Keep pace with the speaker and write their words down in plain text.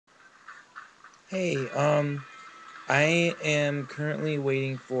Hey, I am currently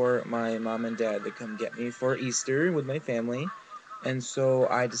waiting for my mom and dad to come get me for Easter with my family, and so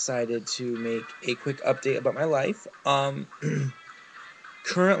I decided to make a quick update about my life.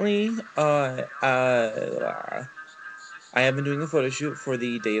 Currently, I have been doing a photo shoot for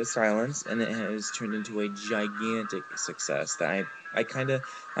the Day of Silence, and it has turned into a gigantic success.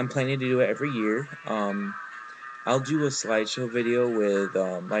 I'm planning to do it every year. I'll do a slideshow video with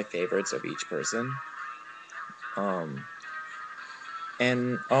my favorites of each person. Um,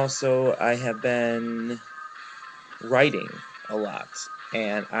 And also, I have been writing a lot,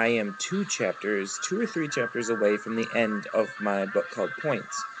 and I am two or three chapters away from the end of my book called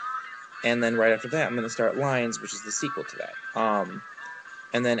Points. And then right after that, I'm going to start Lines, which is the sequel to that.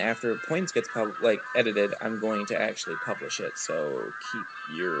 And then after Points gets edited, I'm going to actually publish it. So keep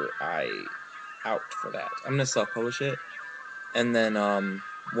your eye out for that. I'm going to self-publish it, and then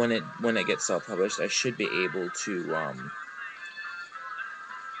when it gets self-published, I should be able to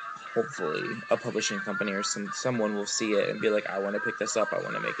hopefully a publishing company or someone will see it and be like, I want to pick this up, I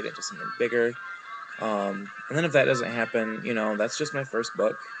want to make it into something bigger. And then if that doesn't happen, that's just my first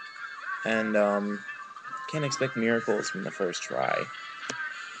book, and can't expect miracles from the first try.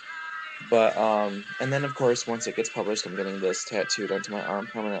 But and then of course once it gets published, I'm getting this tattooed onto my arm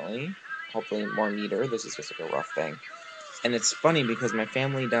permanently, hopefully more neater. This is just like a rough thing. And it's funny because my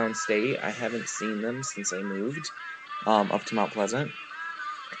family downstate, I haven't seen them since I moved up to Mount Pleasant,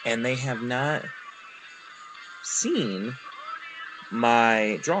 and they have not seen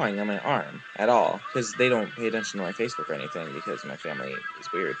my drawing on my arm at all, because they don't pay attention to my Facebook or anything, because my family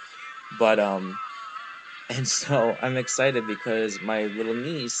is weird. But and so I'm excited because my little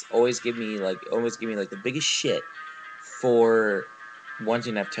niece always give me like the biggest shit for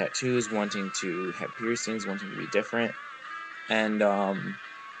wanting to have tattoos, wanting to have piercings, wanting to be different. And I'm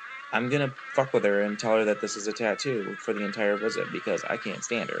gonna fuck with her and tell her that this is a tattoo for the entire visit because I can't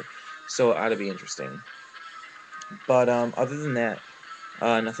stand her. So it ought to be interesting. But other than that,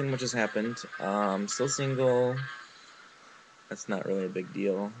 nothing much has happened. Still single. That's not really a big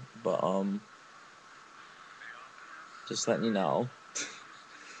deal, but just letting you know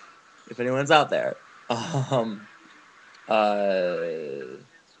if anyone's out there. Um, uh,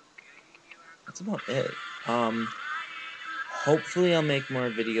 that's about it. Um, Hopefully I'll make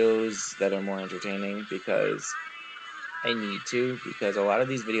more videos that are more entertaining because I need to. Because a lot of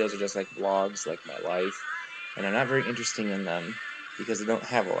these videos are just like vlogs, like my life, and I'm not very interesting in them because I don't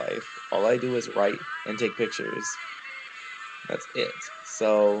have a life. All I do is write and take pictures. That's it.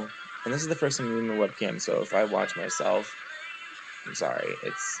 So, and this is the first time I'm using the webcam, so if I watch myself, I'm sorry,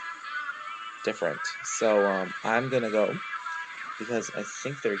 it's different. So, I'm gonna go because I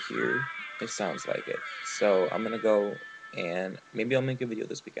think they're here. It sounds like it. So, I'm gonna go and maybe I'll make a video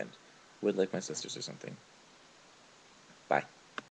this weekend with like my sisters or something. Bye.